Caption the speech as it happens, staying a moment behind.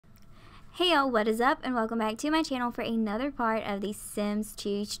Hey y'all, what is up, and welcome back to my channel for another part of The Sims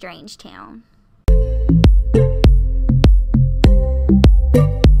 2 Strangetown.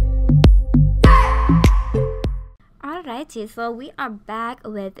 Alrighty, so we are back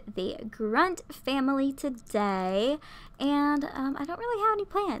with the Grunt family today, and I don't really have any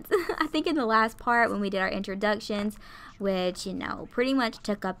plans. I think in the last part when we did our introductions, which, you know, pretty much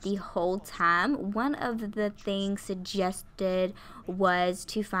took up the whole time, one of the things suggested was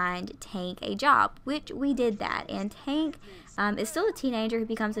to find Tank a job, which we did that. And Tank is still a teenager who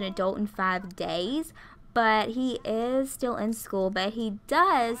becomes an adult in 5 days, but he is still in school, but he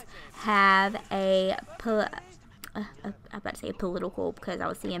does have I'm about to say a political because I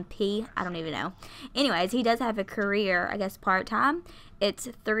was seeing P. I don't even know. Anyways, he does have a career, I guess, part-time. It's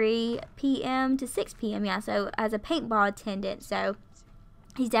 3 p.m. to 6 p.m. Yeah, so as a paintball attendant. So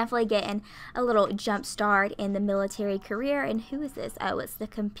he's definitely getting a little jump start in the military career. And who is this? Oh, it's the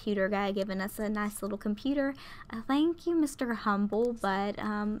computer guy giving us a nice little computer. Thank you, Mr. Humble, but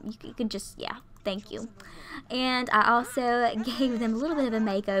you can just, yeah. Thank you. And I also gave them a little bit of a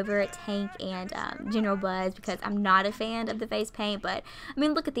makeover at Tank and General Buzz because I'm not a fan of the face paint. But, I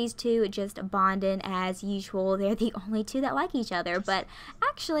mean, look at these two just bonding as usual. They're the only two that like each other. But,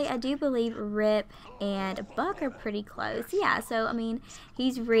 actually, I do believe Rip and Buck are pretty close. Yeah, so, I mean,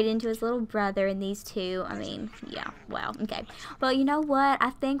 he's reading to his little brother, and these two, I mean, yeah, wow, okay. Well, you know what?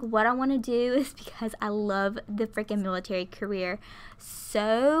 I think what I want to do is because I love the freaking military career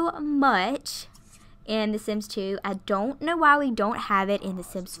so much in The Sims 2. I don't know why we don't have it in The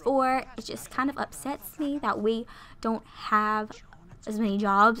Sims 4. It just kind of upsets me that we don't have as many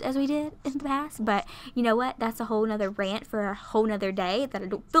jobs as we did in the past. But you know what? That's a whole nother rant for a whole nother day that I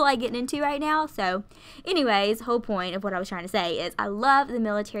don't feel like getting into right now. So anyways, the whole point of what I was trying to say is I love the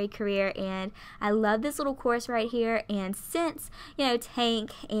military career and I love this little course right here. And since, you know,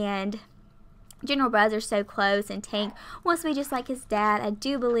 Tank and General Buzz are so close and Tank wants to be just like his dad, I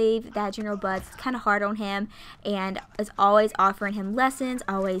do believe that General Buzz is kind of hard on him and is always offering him lessons,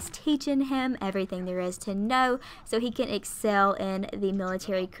 always teaching him everything there is to know so he can excel in the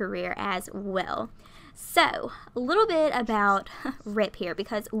military career as well. So, a little bit about Rip here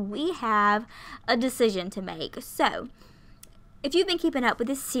because we have a decision to make. So, if you've been keeping up with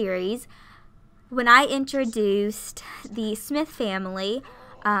this series, when I introduced the Smith family,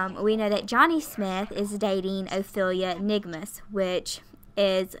 we know that Johnny Smith is dating Ophelia Nigmus, which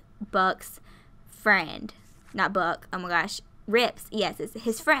is Buck's friend. Not Buck, oh my gosh, Rip's, yes, it's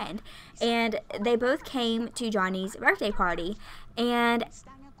his friend. And they both came to Johnny's birthday party. And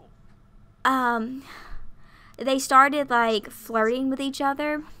they started like flirting with each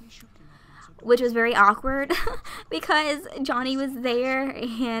other, which was very awkward because Johnny was there,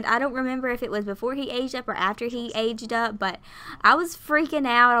 and I don't remember if it was before he aged up or after he aged up, but I was freaking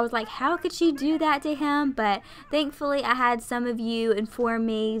out. I was like, how could she do that to him? But thankfully, I had some of you inform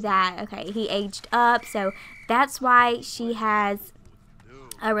me that, okay, he aged up, so that's why she has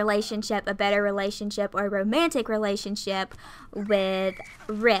a relationship, a better relationship, or a romantic relationship with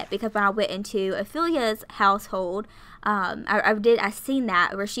Rip, because when I went into Ophelia's household, I seen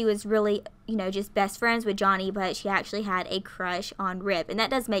that where she was really, you know, just best friends with Johnny, but she actually had a crush on Rip. And that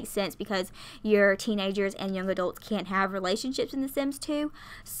does make sense because your teenagers and young adults can't have relationships in The Sims 2.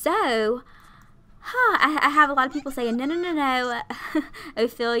 So I have a lot of people saying, no.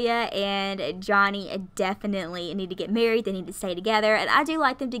 Ophelia and Johnny definitely need to get married. They need to stay together. And I do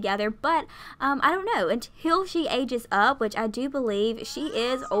like them together. But I don't know. Until she ages up, which I do believe she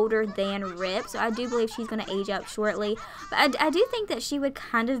is older than Rip. So I do believe she's going to age up shortly. But I do think that she would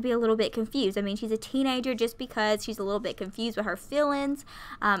kind of be a little bit confused. I mean, she's a teenager just because she's a little bit confused with her feelings.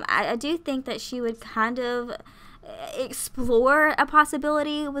 I do think that she would kind of explore a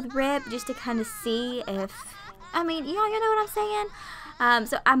possibility with Rip just to kind of see if, I mean, you know what I'm saying?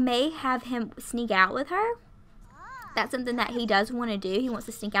 So I may have him sneak out with her. That's something that he does want to do. He wants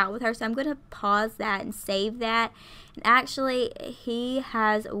to sneak out with her, so I'm going to pause that and save that. And actually, he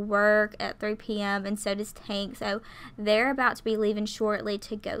has work at 3 p.m. and so does Tank, so they're about to be leaving shortly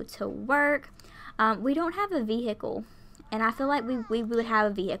to go to work. We don't have a vehicle. And I feel like we would have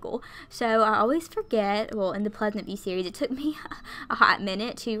a vehicle. So I always forget, well, in the Pleasant View series, it took me a hot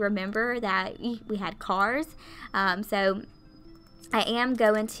minute to remember that we had cars. So I am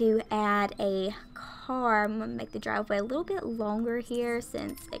going to add a car. I'm going to make the driveway a little bit longer here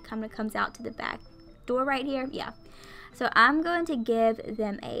since it kind of comes out to the back door right here. Yeah. So I'm going to give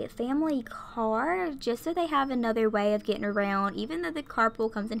them a family car just so they have another way of getting around, even though the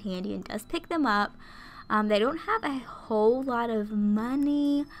carpool comes in handy and does pick them up. They don't have a whole lot of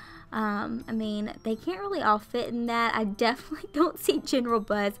money. I mean, they can't really all fit in that. I definitely don't see General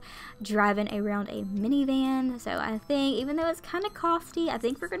Buzz driving around a minivan. So I think, even though it's kind of costly, I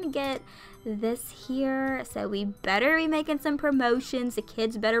think we're going to get this here. So we better be making some promotions. The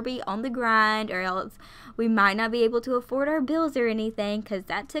kids better be on the grind, or else we might not be able to afford our bills or anything, because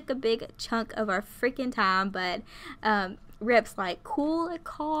that took a big chunk of our freaking time. But Rip's like, cool, a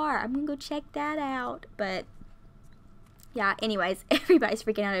car, I'm gonna go check that out. But yeah, anyways, everybody's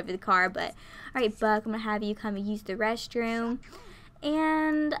freaking out over the car. But alright, Buck, I'm gonna have you come and use the restroom,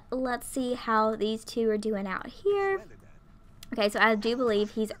 and let's see how these two are doing out here. Okay, so I do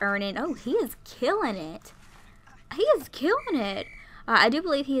believe he's earning, oh, he is killing it. He is killing it. I do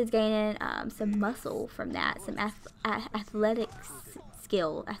believe he is gaining some muscle from that, some athletic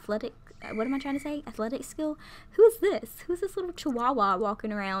skill. What am I trying to say? Athletic skill? Who is this? Who's this little chihuahua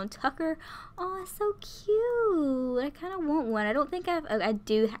walking around? Tucker? Oh, it's so cute. I kind of want one. I don't think I'm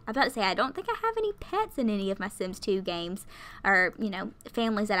about to say, I don't think I have any pets in any of my Sims 2 games, or, you know,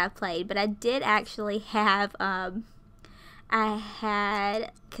 families that I've played. But I did actually have, I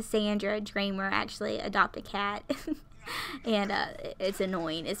had Cassandra Dreamer actually adopt a cat. And it's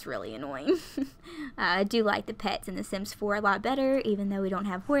annoying. It's really annoying. I do like the pets in The Sims 4 a lot better, even though we don't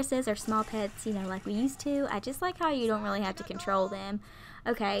have horses or small pets, you know, like we used to. I just like how you don't really have to control them.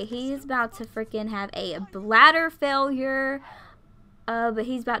 Okay, he's about to freaking have a bladder failure, but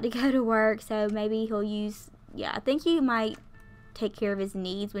he's about to go to work, so maybe he'll use, yeah, I think he might take care of his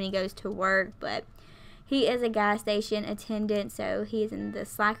needs when he goes to work. But he is a gas station attendant, so he is in the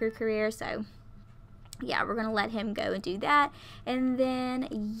slacker career, so yeah, we're going to let him go and do that. And then,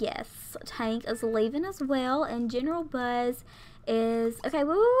 yes, Tank is leaving as well. And General Buzz is, okay,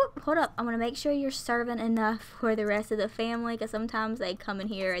 hold up. I'm going to make sure you're serving enough for the rest of the family, because sometimes they come in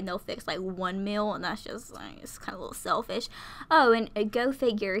here and they'll fix like one meal, and that's just, like, it's kind of a little selfish. Oh, and go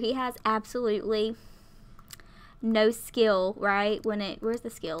figure, he has absolutely no skill, right? Where's the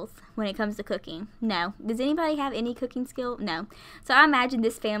skills when it comes to cooking? No. Does anybody have any cooking skill? No. So I imagine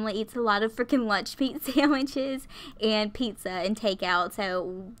this family eats a lot of freaking lunch meat sandwiches and pizza and takeout.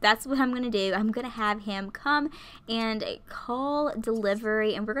 So that's what I'm going to do. I'm going to have him come and call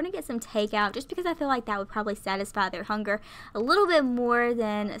delivery, and we're going to get some takeout, just because I feel like that would probably satisfy their hunger a little bit more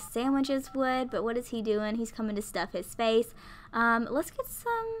than sandwiches would. But what is he doing? He's coming to stuff his face. Let's get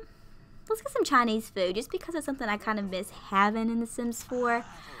some Chinese food, just because it's something I kind of miss having in The Sims 4.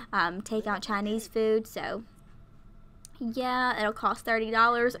 Take out Chinese food. So yeah, it'll cost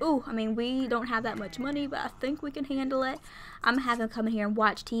 $30. Ooh, I mean, we don't have that much money, but I think we can handle it. I'm gonna have him come in here and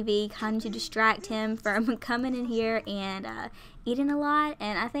watch TV, kind of to distract him from coming in here and eating a lot.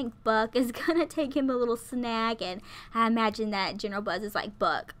 And I think Buck is gonna take him a little snack, and I imagine that General Buzz is like,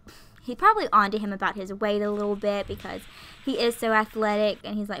 Buck, he's probably onto him about his weight a little bit, because he is so athletic.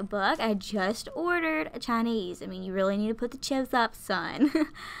 And he's like, Buck, I just ordered a Chinese. I mean, you really need to put the chips up, son.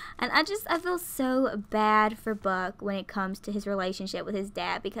 And I feel so bad for Buck when it comes to his relationship with his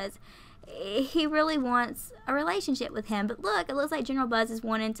dad, because he really wants a relationship with him. But look, it looks like General Buzz is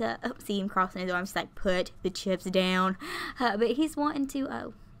wanting to, oh, see him crossing his arms, like, put the chips down. But he's wanting to,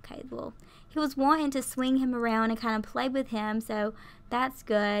 oh, okay, well, he was wanting to swing him around and kind of play with him, so that's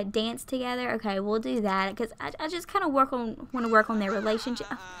good. Dance together, okay, we'll do that, because I just kind of want to work on their relationship.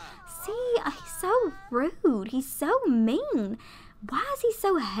 See, he's so rude. He's so mean. Why is he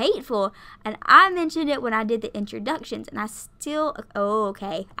so hateful? And I mentioned it when I did the introductions, and I still, oh,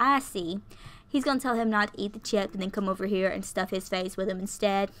 okay, I see. He's going to tell him not to eat the chip and then come over here and stuff his face with him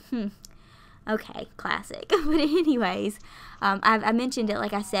instead. Okay, classic. But anyways, I mentioned it,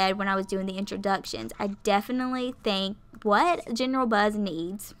 like I said, when I was doing the introductions. I definitely think what General Buzz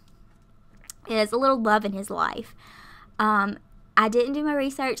needs is a little love in his life. I didn't do my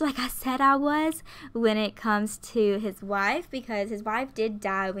research like I said I was when it comes to his wife, because his wife did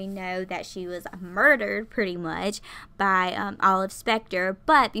die. We know that she was murdered pretty much by Olive Spectre,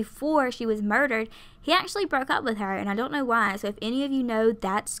 but before she was murdered, he actually broke up with her, and I don't know why. So if any of you know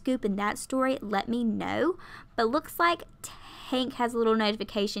that scoop and that story, let me know. But looks like Tank has a little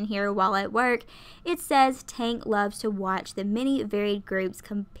notification here while at work. It says Tank loves to watch the many varied groups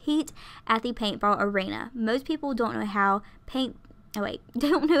compete at the paintball arena. Most people don't know how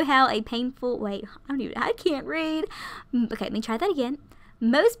a painful, I can't read. Okay, let me try that again.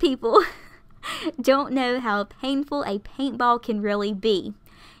 Most people don't know how painful a paintball can really be.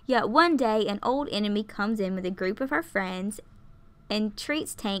 Yet one day, an old enemy comes in with a group of her friends and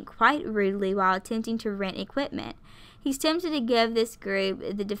treats Tank quite rudely while attempting to rent equipment. He's tempted to give this group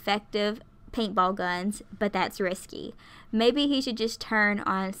the defective paintball guns, but that's risky. Maybe he should just turn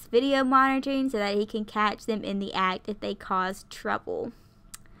on video monitoring so that he can catch them in the act if they cause trouble.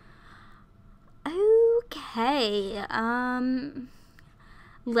 Okay,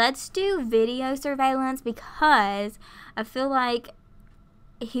 let's do video surveillance because I feel like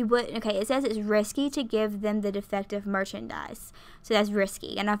he would. Okay, it says it's risky to give them the defective merchandise, so that's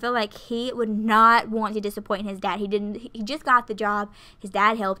risky, and I feel like he would not want to disappoint his dad. He just got the job, his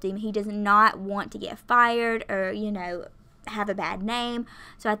dad helped him. He does not want to get fired or, you know, have a bad name,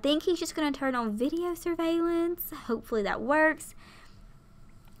 so I think he's just going to turn on video surveillance. Hopefully that works.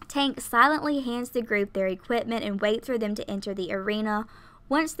 Tank silently hands the group their equipment and waits for them to enter the arena.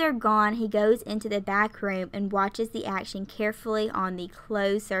 Once they're gone, he goes into the back room and watches the action carefully on the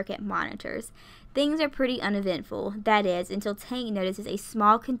closed-circuit monitors. Things are pretty uneventful, that is, until Tank notices a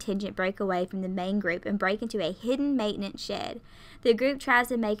small contingent break away from the main group and break into a hidden maintenance shed. The group tries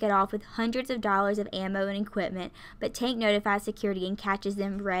to make it off with hundreds of dollars of ammo and equipment, but Tank notifies security and catches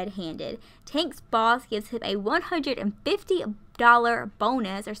them red-handed. Tank's boss gives him a $150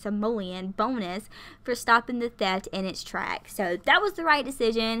 bonus or simoleon bonus for stopping the theft in its tracks. So that was the right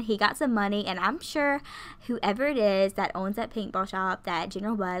decision. He got some money, and I'm sure whoever it is that owns that paintball shop, that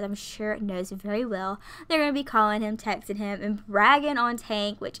General Buzz, I'm sure knows very well. They're going to be calling him, texting him, and bragging on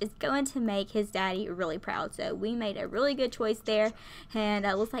Tank, which is going to make his daddy really proud. So we made a really good choice there, and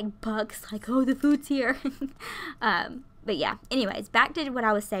it looks like Buck's like, oh, the food's here. But yeah, anyways, back to what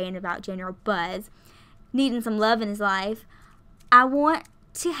I was saying about General Buzz needing some love in his life. I want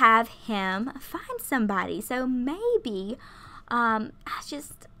to have him find somebody. So maybe, I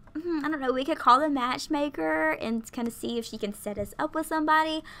don't know, we could call the matchmaker and kind of see if she can set us up with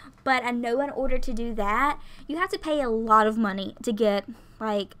somebody. But I know in order to do that, you have to pay a lot of money to get,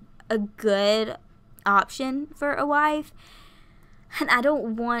 like, a good option for a wife. And I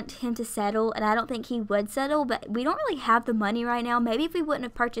don't want him to settle, and I don't think he would settle, but we don't really have the money right now. Maybe if we wouldn't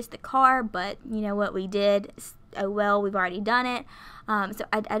have purchased the car, but you know what, we did. Oh well, we've already done it. So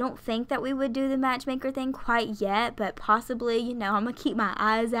I don't think that we would do the matchmaker thing quite yet, but possibly, you know, I'm going to keep my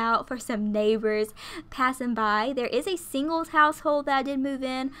eyes out for some neighbors passing by. There is a singles household that I did move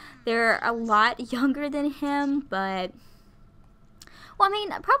in. They're a lot younger than him, but... well, I mean,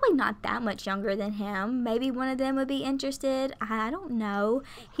 probably not that much younger than him. Maybe one of them would be interested. I don't know.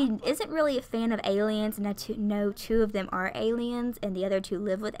 He isn't really a fan of aliens, and I know two of them are aliens, and the other two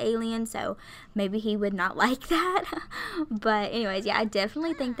live with aliens, so maybe he would not like that. But anyways, yeah, I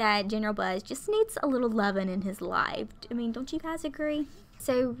definitely think that General Buzz just needs a little loving in his life. I mean, don't you guys agree?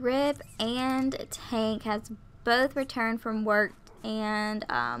 So Rip and Tank has both returned from work, and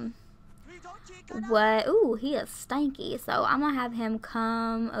what? Ooh, he is stanky. So I'm gonna have him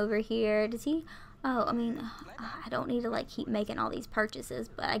come over here. Does he? Oh, I mean, I don't need to like keep making all these purchases,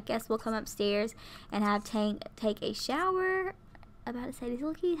 but I guess we'll come upstairs and have Tank take a shower. About to say, does he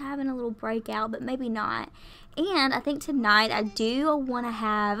look like he's having a little breakout, but maybe not. And I think tonight I do want to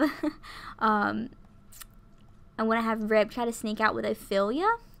have, I want to have Rip try to sneak out with Ophelia.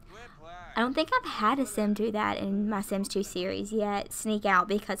 I don't think I've had a sim do that in my Sims 2 series yet, sneak out,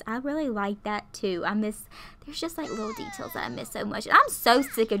 because I really like that too. There's just like little details that I miss so much. And I'm so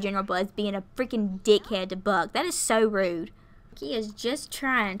sick of General Buzz being a freaking dickhead to Buck. That is so rude. He is just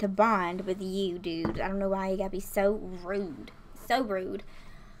trying to bond with you, dude. I don't know why you gotta be so rude. So rude.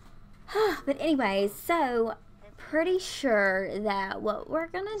 But anyways, so pretty sure that what we're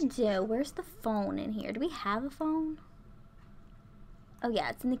gonna do, where's the phone in here? Do we have a phone? Oh yeah,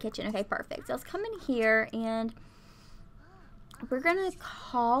 it's in the kitchen. Okay, perfect. So let's come in here and we're gonna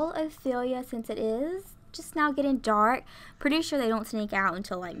call Ophelia since it is just now getting dark. Pretty sure they don't sneak out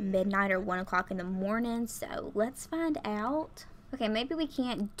until like midnight or 1 o'clock in the morning. So let's find out. Okay, maybe we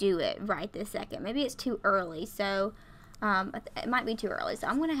can't do it right this second. Maybe it's too early. So it might be too early. So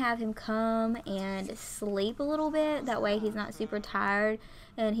I'm gonna have him come and sleep a little bit. That way he's not super tired,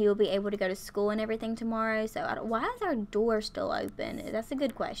 and he will be able to go to school and everything tomorrow. So why is our door still open? That's a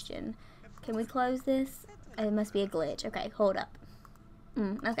good question. Can we close this? It must be a glitch. Okay, hold up.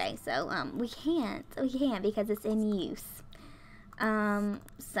 Okay, so we can't because it's in use.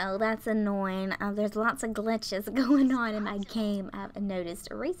 So that's annoying. There's lots of glitches going on in my game I've noticed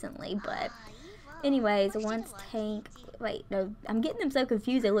recently, but anyways, once Tank, wait, no, I'm getting them so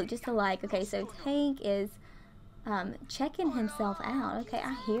confused. They look just alike. Okay, so Tank is checking himself out. Okay,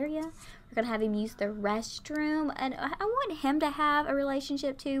 I hear ya. We're gonna have him use the restroom, and I want him to have a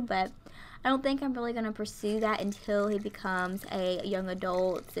relationship too, but I don't think I'm really gonna pursue that until he becomes a young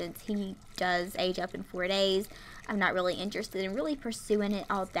adult, since he does age up in 4 days. I'm not really interested in really pursuing it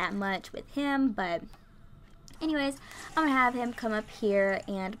all that much with him, but anyways, I'm gonna have him come up here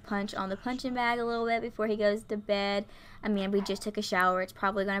and punch on the punching bag a little bit before he goes to bed. I mean, we just took a shower. It's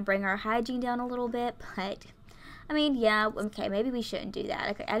probably gonna bring our hygiene down a little bit, but I mean, yeah, okay, maybe we shouldn't do that.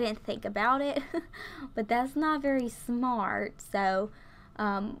 Okay, I didn't think about it, but that's not very smart. So,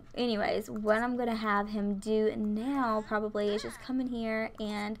 anyways, what I'm gonna have him do now probably is just come in here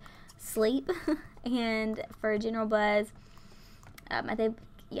and sleep. And for General Buzz, I think,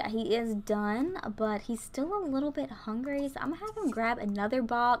 yeah, he is done, but he's still a little bit hungry, so I'm gonna have him grab another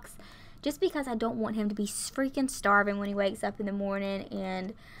box just because I don't want him to be freaking starving when he wakes up in the morning.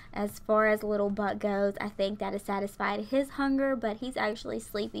 And as far as little Buck goes, I think that has satisfied his hunger, but he's actually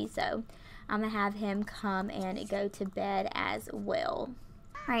sleepy, so I'm gonna have him come and go to bed as well.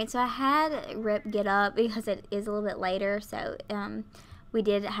 Alright, so I had Rip get up because it is a little bit later, so we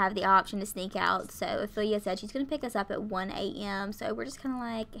did have the option to sneak out. So Ophelia said she's going to pick us up at 1 a.m. So we're just kind of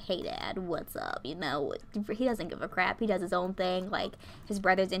like, hey Dad, what's up? You know, he doesn't give a crap. He does his own thing. Like, his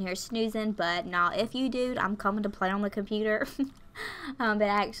brother's in here snoozing, but nah, if you dude, I'm coming to play on the computer. But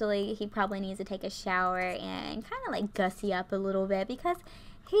actually, he probably needs to take a shower and kind of like gussy up a little bit because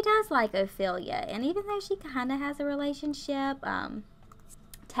he does like Ophelia. And even though she kind of has a relationship,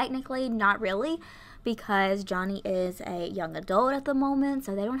 technically not really, because Johnny is a young adult at the moment,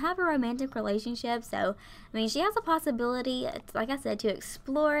 so they don't have a romantic relationship. So, I mean, she has a possibility, like I said, to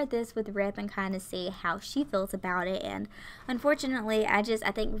explore this with Rip and kind of see how she feels about it. And unfortunately, I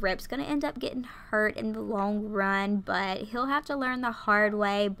think Rip's going to end up getting hurt in the long run, but he'll have to learn the hard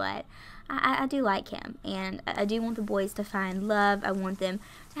way. But I do like him, and I do want the boys to find love. I want them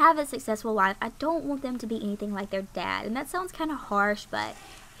to have a successful life. I don't want them to be anything like their dad, and that sounds kind of harsh, but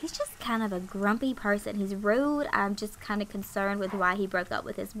he's just kind of a grumpy person. He's rude. I'm just kind of concerned with why he broke up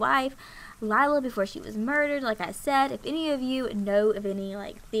with his wife, Lila, before she was murdered. Like I said, if any of you know of any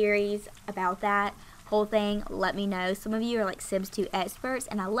like theories about that whole thing, let me know. Some of you are like Sims 2 experts,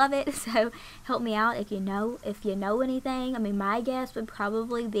 and I love it. So help me out if you know anything. I mean, my guess would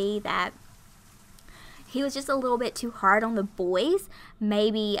probably be that he was just a little bit too hard on the boys.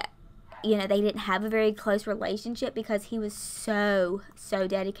 Maybe, you know, they didn't have a very close relationship because he was so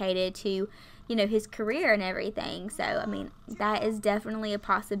dedicated to, you know, his career and everything. So, I mean, that is definitely a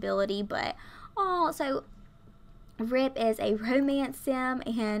possibility. But, oh, so Rip is a romance sim,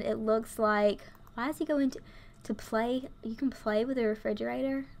 and it looks like, why is he going to play? You can play with a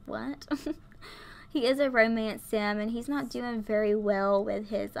refrigerator? What? He is a romance sim, and he's not doing very well with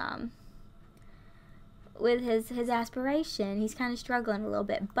his aspiration. He's kind of struggling a little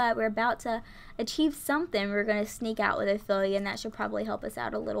bit, but we're about to achieve something. We're going to sneak out with Ophelia, and that should probably help us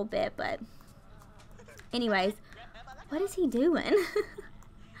out a little bit. But anyways, what is he doing?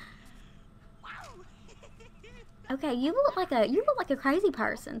 Okay, you look like a crazy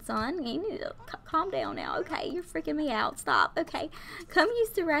person, son. You need to calm down now. Okay, you're freaking me out. Stop. Okay, come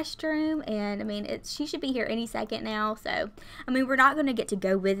use the restroom. And I mean, she should be here any second now. So I mean, we're not going to get to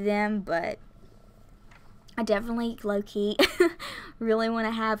go with them, but I definitely, low-key, really want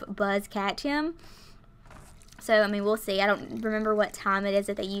to have Buzz catch him. So, I mean, we'll see. I don't remember what time it is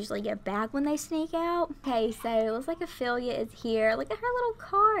that they usually get back when they sneak out. Okay, so it looks like Ophelia is here. Look at her little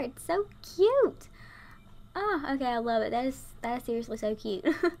card. So cute. Oh, okay, I love it. That is seriously so cute.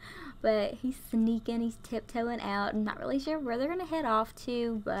 But he's sneaking. He's tiptoeing out. I'm not really sure where they're going to head off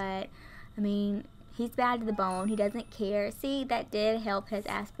to, but, I mean, he's bad to the bone. He doesn't care. See, that did help his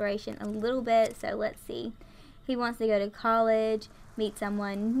aspiration a little bit. So let's see. He wants to go to college, meet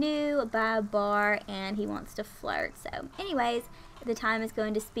someone new, buy a bar, and he wants to flirt. So anyways, the time is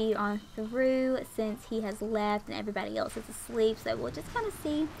going to speed on through since he has left and everybody else is asleep. So we'll just kind of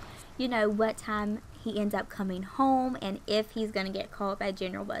see, you know, what time he ends up coming home and if he's going to get called by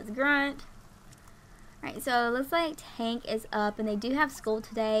General Buzz Grunt. Alright, so it looks like Tank is up, and they do have school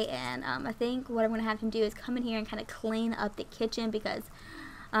today, and I think what I'm going to have him do is come in here and kind of clean up the kitchen because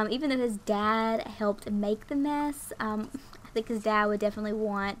even though his dad helped make the mess, I think his dad would definitely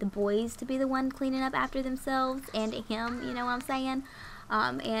want the boys to be the one cleaning up after themselves and him, you know what I'm saying?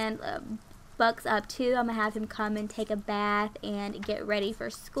 Buck's up too. I'm going to have him come and take a bath and get ready for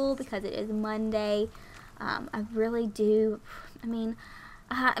school because it is Monday. I really do, I mean,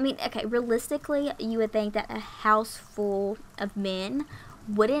 okay, realistically, you would think that a house full of men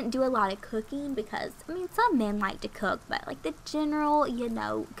wouldn't do a lot of cooking because, I mean, some men like to cook, but like the general, you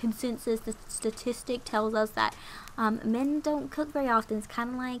know, consensus, the statistic tells us that men don't cook very often. It's kind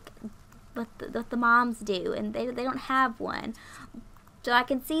of like what the moms do, and they don't have one. So I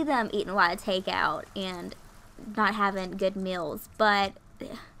can see them eating a lot of takeout and not having good meals, but,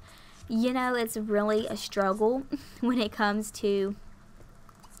 you know, it's really a struggle when it comes to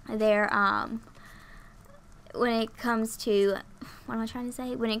their when it comes to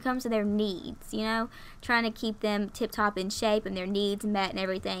their needs, you know, trying to keep them tip-top in shape and their needs met and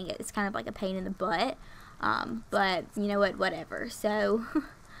everything. It's kind of like a pain in the butt. But you know what, whatever. So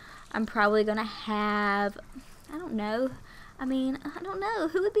I'm probably gonna have, I don't know, I don't know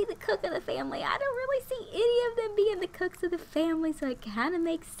who would be the cook of the family. I don't really see any of them being the cooks of the family, so it kind of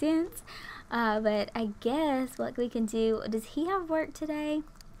makes sense. But I guess what we can do, does he have work today?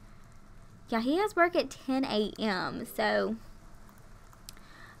 Yeah, he has work at 10 a.m. So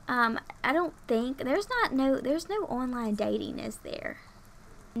I don't think there's no online dating, is there?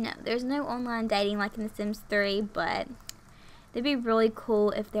 No, there's no online dating like in The Sims 3, but it'd be really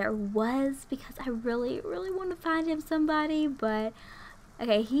cool if there was, because I really want to find him somebody. But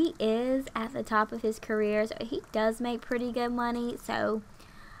okay, he is at the top of his career, so he does make pretty good money. So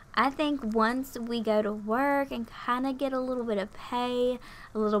I think once we go to work and kind of get a little bit of pay,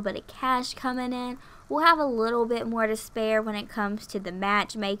 a little bit of cash coming in, we'll have a little bit more to spare when it comes to the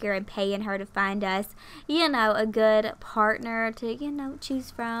matchmaker and paying her to find us, you know, a good partner to, you know,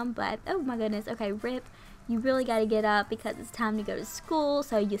 choose from. But oh my goodness, okay, Rip, you really got to get up because it's time to go to school.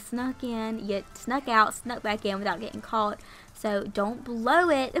 So you snuck in, you snuck out, snuck back in without getting caught. So don't blow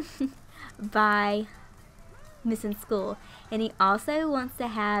it by missing school. And he also wants to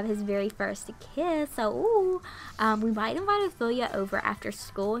have his very first kiss. So ooh, we might invite Ophelia over after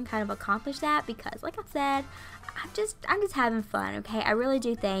school and kind of accomplish that, because like I said, I'm just having fun. Okay, I really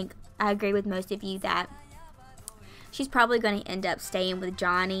do think I agree with most of you that she's probably going to end up staying with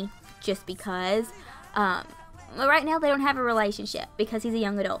Johnny just because right now they don't have a relationship because he's a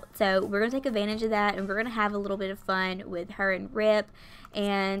young adult. So we're going to take advantage of that, and we're going to have a little bit of fun with her and Rip.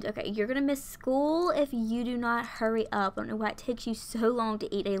 And okay, you're going to miss school if you do not hurry up. I don't know why it takes you so long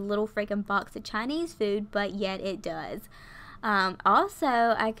to eat a little freaking box of Chinese food, but yet it does.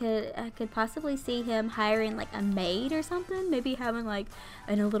 Also, I could possibly see him hiring like a maid or something, maybe having like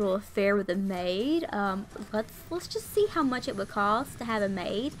a little affair with a maid. Let's just see how much it would cost to have a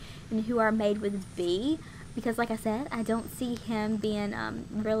maid and who our maid would be, because like I said, I don't see him being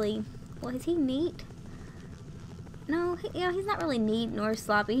really, well, is he neat? No, he's not really neat nor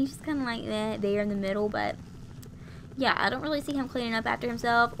sloppy. He's just kind of like there in the middle. But yeah, I don't really see him cleaning up after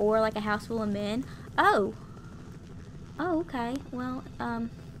himself or like a house full of men. Oh, okay. Well,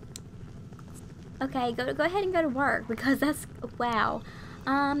 okay, go ahead and go to work, because that's, wow.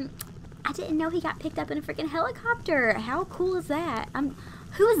 I didn't know he got picked up in a freaking helicopter. How cool is that?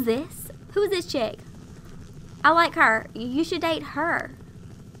 Who is this? Who is this chick? I like her. You should date her.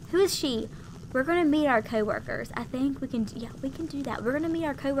 Who is she? We're going to meet our coworkers. I think we can do that. We're going to meet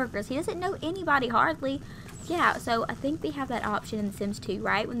our coworkers. He doesn't know anybody hardly. Yeah, so I think we have that option in The Sims 2,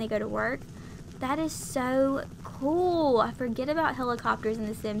 right? When they go to work. That is so cool. I forget about helicopters in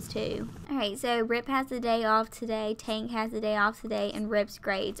The Sims 2. Alright, so Rip has the day off today. Tank has the day off today. And Rip's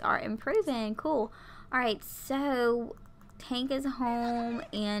grades are improving. Cool. Alright, so Tank is home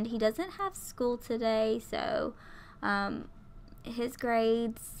and he doesn't have school today. So his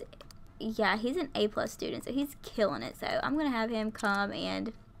grades, yeah, he's an A+ student, so he's killing it. So I'm going to have him come, and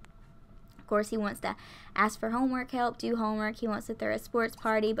of course he wants to ask for homework help, do homework. He wants to throw a sports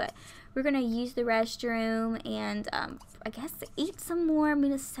party, but we're going to use the restroom and I guess eat some more. I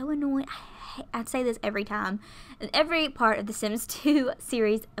mean, it's so annoying. I'd say this every time. In every part of the Sims 2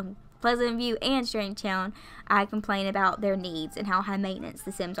 series, Pleasant View and Strangetown, I complain about their needs and how high maintenance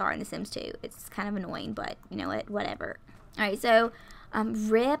the Sims are in The Sims 2. It's kind of annoying, but you know what? Whatever. Alright, so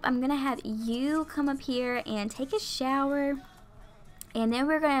Rip, I'm going to have you come up here and take a shower. And then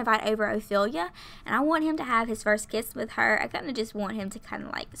we're going to invite over Ophelia. And I want him to have his first kiss with her. I kind of just want him to kind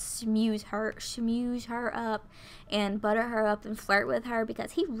of like schmooze her up and butter her up and flirt with her,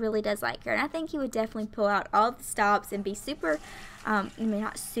 because he really does like her. And I think he would definitely pull out all the stops and be super, I mean,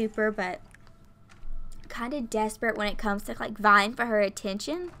 not super, but kind of desperate when it comes to like vying for her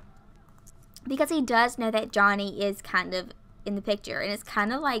attention. Because he does know that Johnny is kind of in the picture, and it's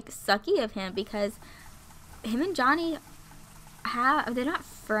kind of like sucky of him, because him and Johnny they're not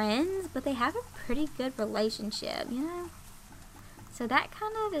friends, but they have a pretty good relationship, you know. So that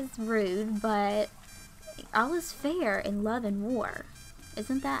kind of is rude, but all is fair in love and war.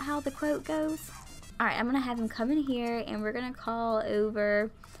 Isn't that how the quote goes? Alright, I'm gonna have him come in here, and we're gonna call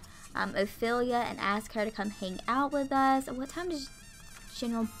over Ophelia and ask her to come hang out with us. What time does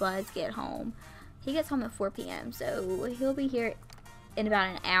General Buzz get home? He gets home at 4 p.m. so he'll be here in about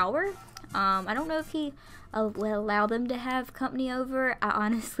an hour. I don't know if he will allow them to have company over. I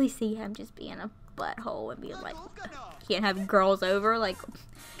honestly see him just being a butthole and being like, can't have girls over, like,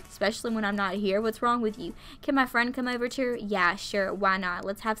 especially when I'm not here. What's wrong with you? Can my friend come over too? Yeah, sure, why not?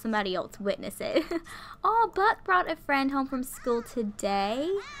 Let's have somebody else witness it. Oh, Buck brought a friend home from school today.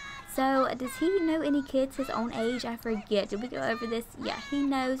 So, does he know any kids his own age? I forget. Did we go over this? Yeah, he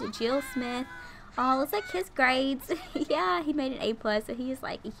knows Jill Smith, Oh, looks like his grades. Yeah, he made an A+, so he is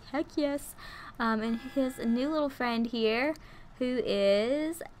like, heck yes. And his new little friend here, who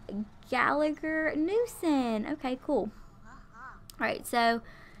is Gallagher Newson. Okay, cool. Alright, so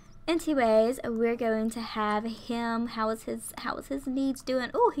anyways, we're going to have him. How is his needs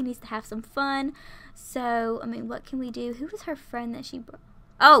doing? Oh, he needs to have some fun. So, I mean, what can we do? Who was her friend that she brought?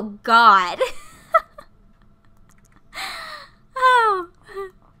 Oh, God. Oh,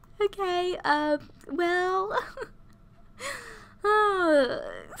 okay, well,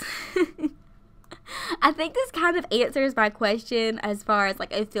 I think this kind of answers my question as far as,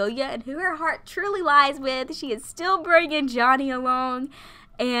 like, Ophelia and who her heart truly lies with. She is still bringing Johnny along,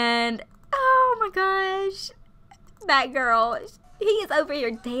 and, oh my gosh, that girl, he is over here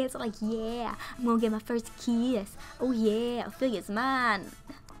dancing like, yeah, I'm gonna get my first kiss. Oh, yeah, Ophelia's mine.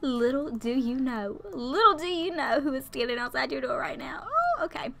 Little do you know who is standing outside your door right now. Oh,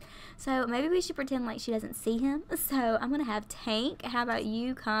 okay. So maybe we should pretend like she doesn't see him. So I'm going to have Tank. How about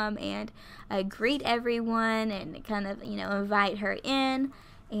you come and greet everyone and kind of, you know, invite her in.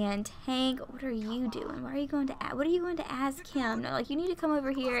 And Tank, what are you doing? What are you going to ask him? No, like, you need to come over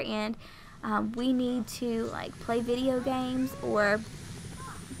here and we need to, like, play video games or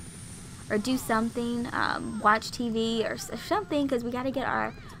do something, watch TV or something, because we got to get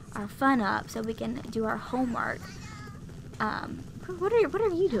our fun up so we can do our homework. What are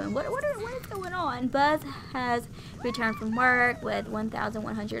you doing? What is going on? Buzz has returned from work with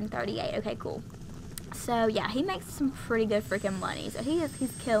 1,138. Okay, cool. So yeah, he makes some pretty good freaking money. So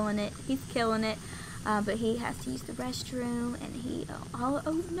he's killing it. He's killing it. But he has to use the restroom, and he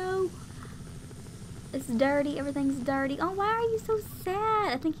oh no. It's dirty. Everything's dirty. Oh, why are you so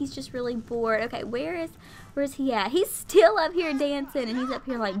sad? I think he's just really bored. Okay, where's he at? He's still up here dancing, and he's up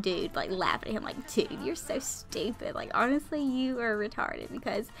here like, dude, like laughing at him like, dude, you're so stupid. Like, honestly, you are retarded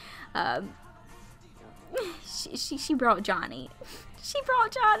because she brought Johnny. She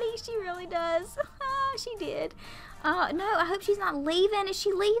brought Johnny. She really does. She did. No, I hope she's not leaving. Is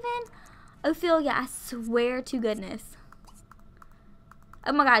she leaving? Ophelia, I swear to goodness.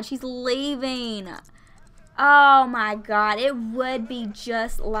 Oh my God, she's leaving. Oh my God, it would be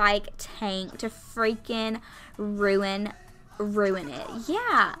just like Tank to freaking ruin it.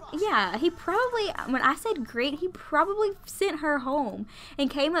 Yeah, he probably, when I said great, he probably sent her home and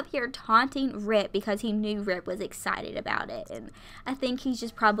came up here taunting Rip because he knew Rip was excited about it. And I think he's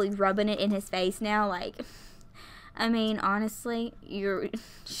just probably rubbing it in his face now, like, I mean, honestly,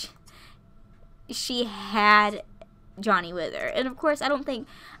 she had Johnny with her, and of course I don't think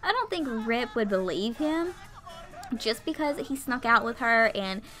Rip would believe him just because he snuck out with her,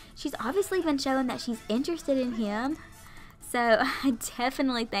 and she's obviously been showing that she's interested in him. So I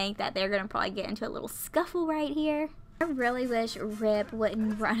definitely think that they're gonna probably get into a little scuffle right here. I really wish Rip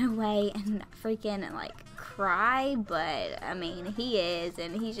wouldn't run away and freaking like cry, but I mean, he is,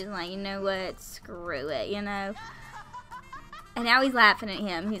 and he's just like, you know what, screw it, you know. And now he's laughing at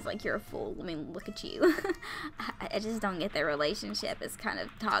him. He's like, you're a fool. I mean, look at you. I just don't get their relationship. It's kind of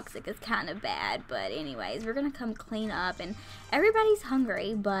toxic. It's kind of bad. But anyways, we're going to come clean up. And everybody's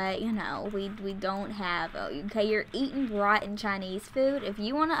hungry. But, you know, we don't have... Oh, okay, you're eating rotten Chinese food. If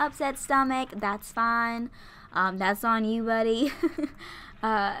you want an upset stomach, that's fine. That's on you, buddy.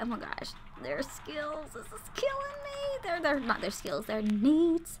 Oh my gosh. Their skills. This is killing me. They're not their skills. Their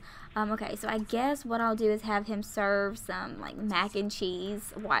needs. Okay, so I guess what I'll do is have him serve some, like, mac and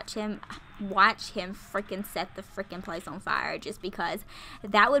cheese. Watch him freaking set the freaking place on fire, just because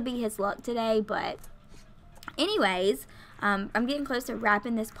that would be his luck today. But anyways, I'm getting close to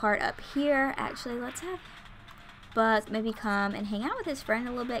wrapping this part up here. Actually, let's have Buzz maybe come and hang out with his friend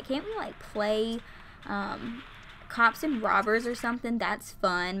a little bit. Can't we, like, play cops and robbers or something? That's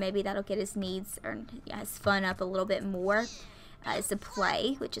fun. Maybe that'll get his needs or his fun up a little bit more. Is to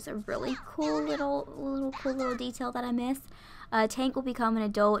play, which is a really cool little detail that I missed. Tank will become an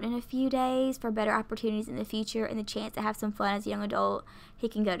adult in a few days for better opportunities in the future and the chance to have some fun as a young adult. He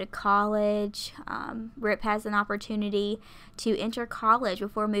can go to college. Rip has an opportunity to enter college.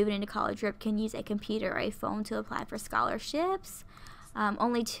 Before moving into college, Rip can use a computer or a phone to apply for scholarships.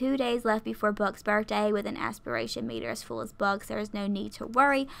 Only 2 days left before Buck's birthday with an aspiration meter as full as Buck's. There is no need to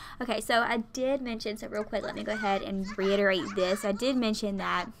worry. Okay, so I did mention, so real quick, let me go ahead and reiterate this. I did mention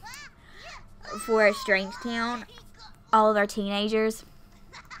that for Strangetown, all of our teenagers,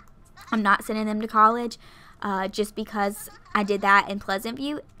 I'm not sending them to college just because I did that in Pleasant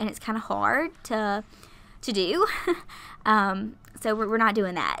View, and it's kind of hard to do. So we're not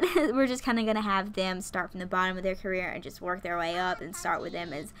doing that. We're just kind of going to have them start from the bottom of their career and just work their way up and start with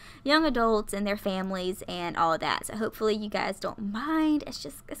them as young adults and their families and all of that. So hopefully you guys don't mind.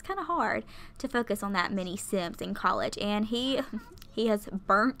 It's kind of hard to focus on that many Sims in college. And he has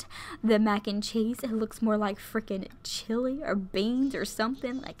burnt the mac and cheese. It looks more like freaking chili or beans or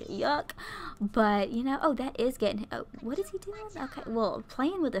something, like yuck. But you know, oh, that is getting, oh, what is he doing? Okay, well,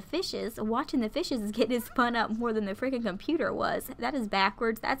 playing with the fishes, watching the fishes is getting his fun up more than the freaking computer was. That is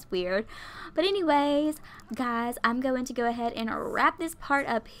backwards. That's weird. But anyways, guys, I'm going to go ahead and wrap this part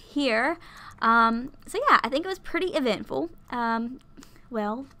up here. So yeah, I think it was pretty eventful.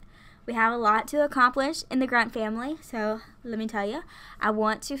 Well, we have a lot to accomplish in the Grunt family, so let me tell you, I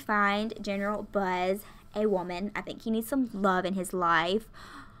want to find General Buzz a woman. I think he needs some love in his life.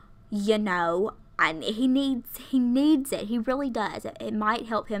 You know, he needs it. He really does. It might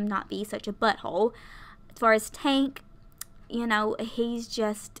help him not be such a butthole. As far as Tank, you know, he's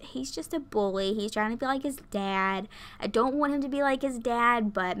just a bully. He's trying to be like his dad. I don't want him to be like his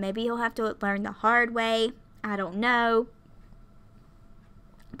dad, but maybe he'll have to learn the hard way. I don't know.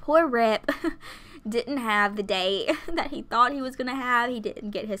 Poor Rip didn't have the day that he thought he was going to have. He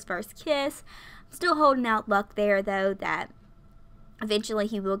didn't get his first kiss. I'm still holding out luck there, though, that eventually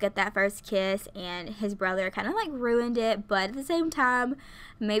he will get that first kiss, and his brother kind of like ruined it, but at the same time,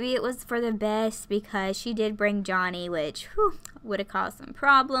 maybe it was for the best because she did bring Johnny, which would have caused some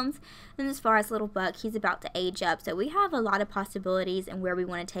problems. And as far as little Buck, he's about to age up, so we have a lot of possibilities and where we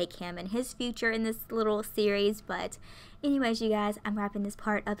want to take him and his future in this little series. But anyways, you guys, I'm wrapping this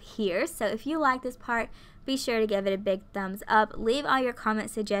part up here. So if you like this part, be sure to give it a big thumbs up. Leave all your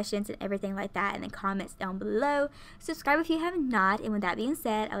comment suggestions and everything like that in the comments down below. Subscribe if you have not. And with that being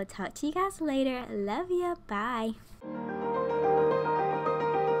said, I will talk to you guys later. Love ya. Bye.